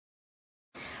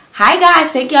Hi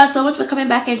guys, thank y'all so much for coming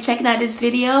back and checking out this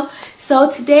video.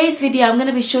 So today's video, I'm going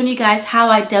to be showing you guys how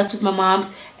I dealt with my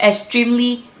mom's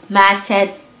extremely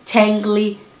matted,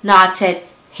 tangly, knotted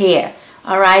hair.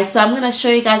 Alright, so I'm going to show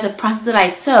you guys the process that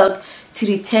I took to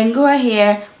detangle her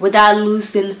hair without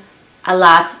losing a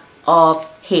lot of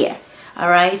hair.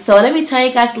 Alright, so let me tell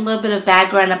you guys a little bit of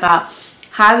background about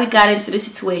how we got into this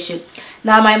situation.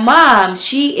 Now my mom,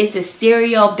 she is a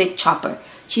serial big chopper.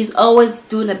 She's always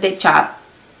doing a big chop.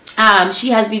 She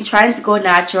has been trying to go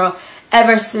natural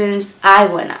ever since I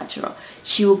went natural.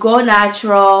 She will go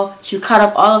natural. She'll cut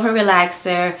off all of her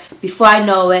relaxer. Before I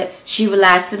know it, she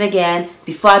relaxed it again.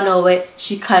 Before I know it,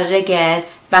 she cut it again.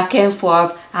 Back and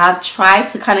forth. I've tried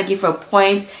to kind of give her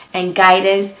points and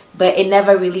guidance, but it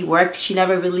never really worked. She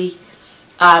never really,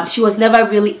 she was never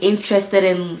really interested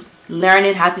in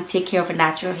learning how to take care of her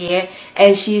natural hair,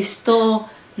 and she's still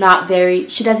not very,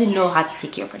 she doesn't know how to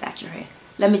take care of her natural hair.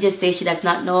 Let me just say she does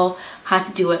not know how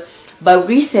to do it. But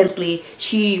recently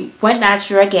she went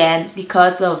natural again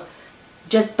because of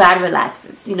just bad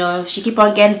relaxers. You know, she keep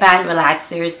on getting bad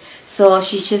relaxers. So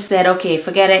she just said, okay,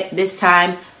 forget it this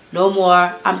time. No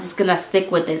more. I'm just going to stick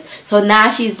with this. So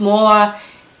now she's more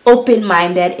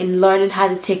open-minded in learning how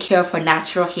to take care of her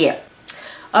natural hair.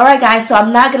 Alright guys, so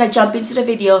I'm not going to jump into the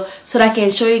video so that I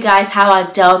can show you guys how I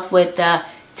dealt with the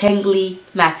tangly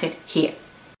matted hair.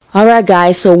 Alright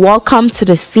guys, so welcome to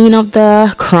the scene of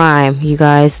the crime, you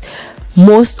guys.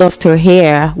 Most of her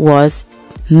hair was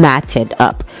matted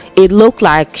up. It looked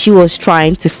like she was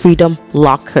trying to freedom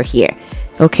lock her hair.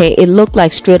 Okay, it looked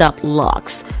like straight up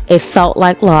locks. It felt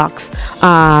like locks.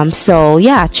 So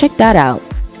yeah, check that out.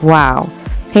 Wow.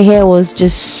 Her hair was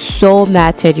just so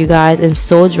matted, you guys, and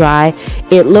so dry.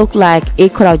 It looked like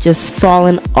it could have just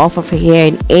fallen off of her hair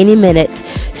in any minute.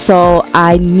 So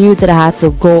I knew that I had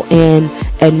to go in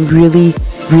and really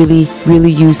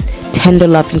use tender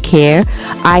loving care.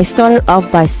 I started off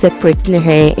by separating the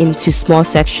hair into small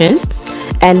sections,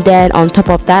 and then on top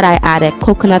of that I added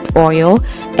coconut oil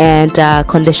and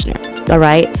conditioner.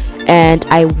 Alright, and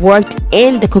I worked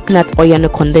in the coconut oil and the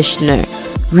conditioner,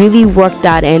 really worked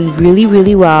that in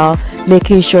really well,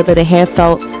 making sure that the hair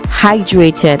felt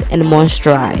hydrated and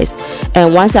moisturized.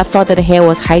 And once I felt that the hair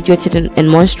was hydrated and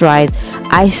moisturized,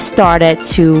 I started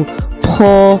to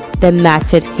pull the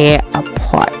matted hair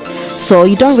apart. So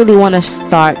you don't really want to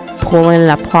start pulling it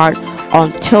apart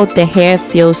until the hair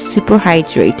feels super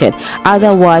hydrated.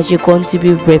 Otherwise, you're going to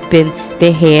be ripping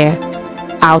the hair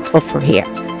out of her hair.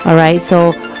 Alright,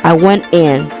 so I went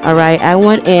in. Alright, I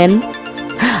went in.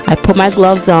 I put my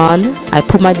gloves on. I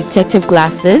put my detective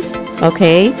glasses.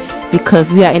 Okay,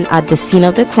 because we are at the scene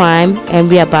of the crime and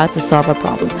we are about to solve a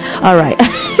problem. Alright.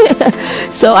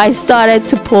 So I started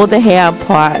to pull the hair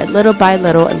apart little by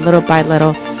little and little by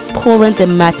little, pulling the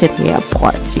matted hair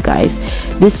apart, you guys.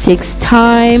 This takes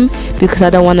time because I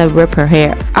don't want to rip her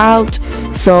hair out.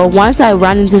 So once I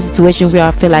ran into a situation where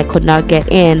I feel I could not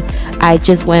get in, I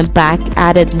just went back,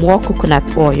 added more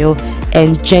coconut oil,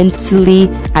 and gently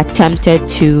attempted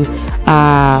to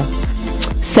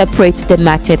separate the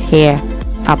matted hair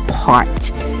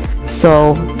apart.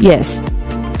 So yes,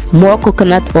 more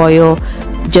coconut oil,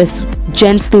 just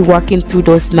gently working through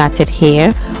those matted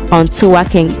hair until I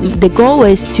can, the goal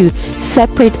is to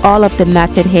separate all of the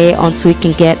matted hair until we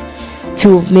can get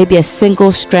to maybe a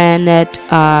single stranded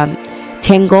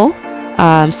tangle.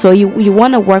 So you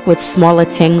want to work with smaller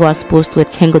tangle as opposed to a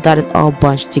tangle that is all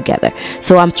bunched together.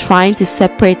 So I'm trying to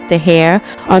separate the hair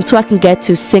until I can get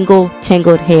to single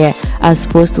tangled hair as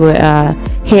opposed to a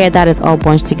hair that is all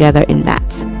bunched together in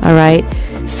mats. Alright,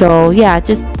 so yeah,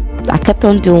 I kept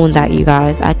on doing that, you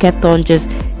guys. I kept on just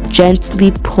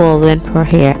gently pulling her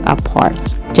hair apart,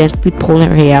 gently pulling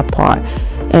her hair apart,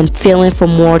 and feeling for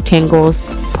more tangles,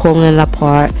 pulling it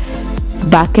apart,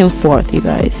 back and forth, you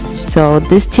guys. So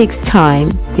this takes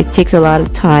time. It takes a lot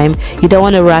of time. You don't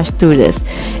want to rush through this.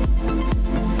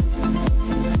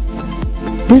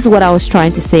 This is what I was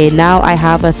trying to say. Now I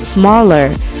have a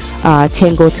smaller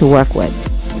tangle to work with.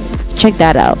 Check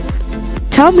that out.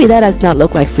 Tell me that does not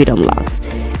look like freedom locks.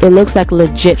 It looks like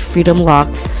legit freedom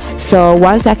locks. So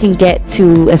once I can get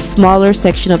to a smaller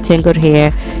section of tangled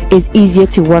hair, it's easier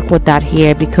to work with that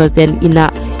hair because then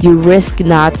you risk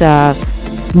not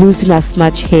losing as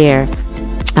much hair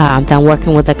than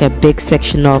working with like a big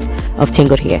section of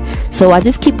tangled hair. So I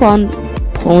just keep on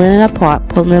pulling it apart,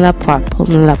 pulling it apart,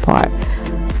 pulling it apart.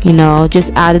 You know,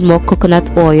 just adding more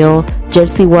coconut oil,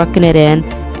 gently working it in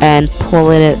and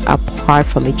pulling it apart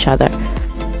from each other.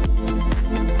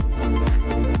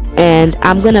 And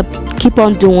I'm gonna keep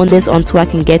on doing this until I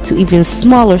can get to even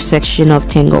smaller section of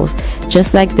tangles,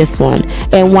 just like this one.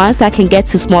 And once I can get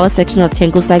to smaller section of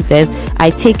tangles like this,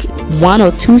 I take 1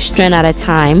 or 2 strands at a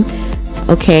time.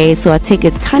 Okay, so I take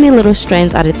a tiny little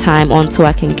strands at a time until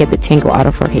I can get the tangle out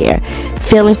of her hair,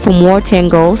 feeling for more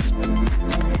tangles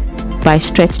by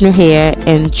stretching her hair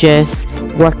and just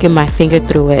working my finger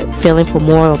through it, feeling for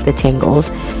more of the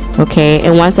tangles. Okay,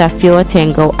 and once I feel a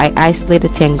tangle, I isolate the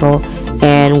tangle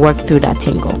and work through that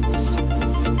tangle,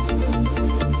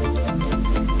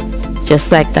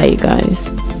 just like that, you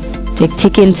guys.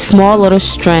 Taking small little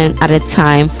strand at a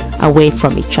time away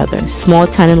from each other, small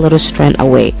tiny little strand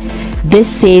away. This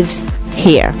saves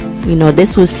hair, you know,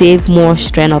 this will save more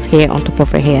strand of hair on top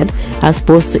of her head as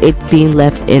opposed to it being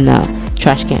left in a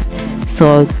trash can.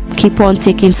 So keep on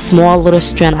taking small little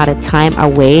strand at a time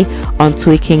away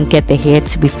until you can get the hair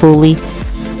to be fully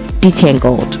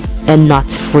detangled and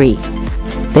knot free.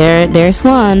 There's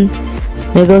one.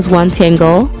 There goes one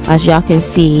tangle, as y'all can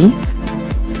see.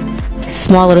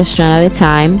 Small little strand at a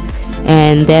time,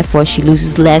 and therefore she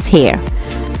loses less hair.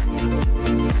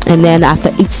 And then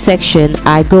after each section,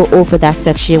 I go over that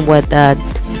section with a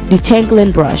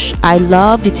detangling brush. I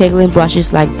love detangling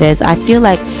brushes like this. I feel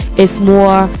like it's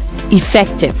more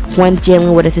effective when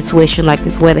dealing with a situation like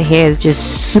this where the hair is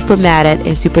just super matted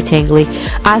and super tangly.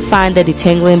 I find the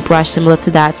detangling brush similar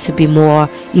to that to be more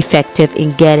effective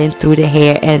in getting through the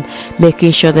hair and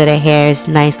making sure that the hair is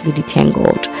nicely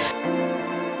detangled.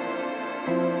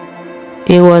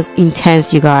 It was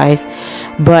intense, you guys,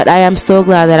 but I am so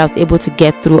glad that I was able to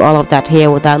get through all of that hair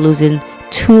without losing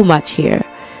too much hair.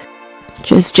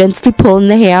 Just gently pulling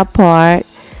the hair apart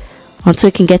until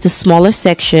you can get to smaller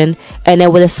section, and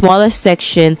then with a smaller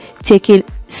section, taking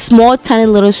small tiny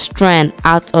little strand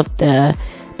out of the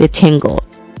tangle.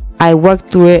 I work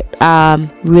through it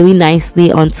really nicely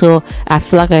until I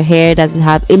feel like her hair doesn't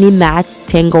have any matted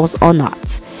tangles or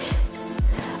knots.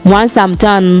 Once I'm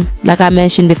done, like I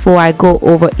mentioned before, I go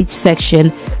over each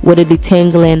section with a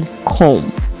detangling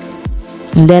comb,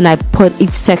 and then I put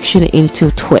each section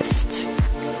into twist.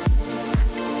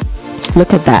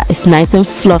 Look at that, it's nice and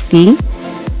fluffy.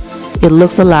 It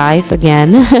looks alive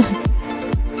again.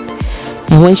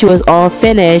 And when she was all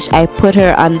finished, I put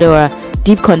her under a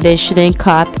deep conditioning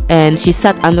cup, and she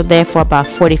sat under there for about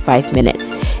 45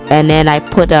 minutes. And then I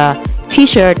put a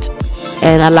t-shirt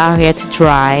and allow her hair to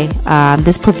dry.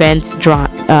 This prevents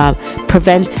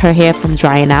her hair from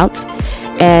drying out.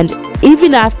 And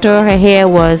even after her hair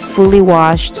was fully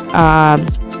washed,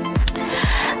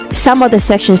 some of the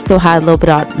sections still had a little bit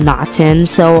of knotting,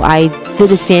 so I did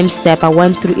the same step. I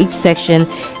went through each section.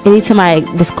 Anytime I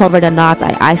discovered a knot,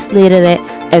 I isolated it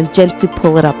and gently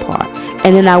pull it apart.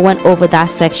 And then I went over that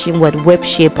section with whipped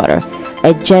shea butter,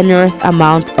 a generous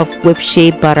amount of whipped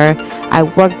shea butter. I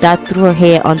worked that through her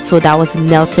hair until that was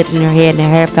melted in her hair and her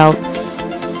hair felt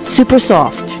super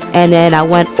soft. And then I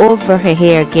went over her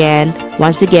hair again,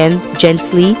 once again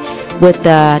gently, with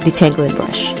the detangling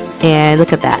brush. And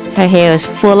look at that, her hair is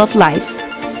full of life,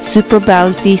 super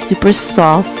bouncy, super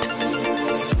soft,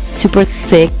 super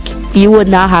thick. You would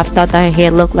not have thought that her hair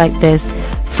looked like this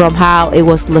from how it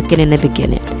was looking in the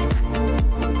beginning.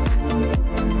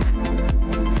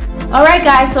 Alright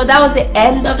guys, so that was the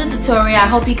end of the tutorial. I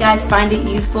hope you guys find it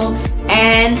useful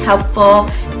and helpful.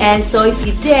 And so if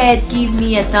you did, give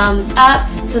me a thumbs up,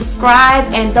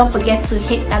 subscribe, and don't forget to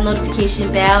hit that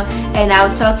notification bell. And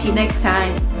I'll talk to you next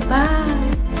time. Bye.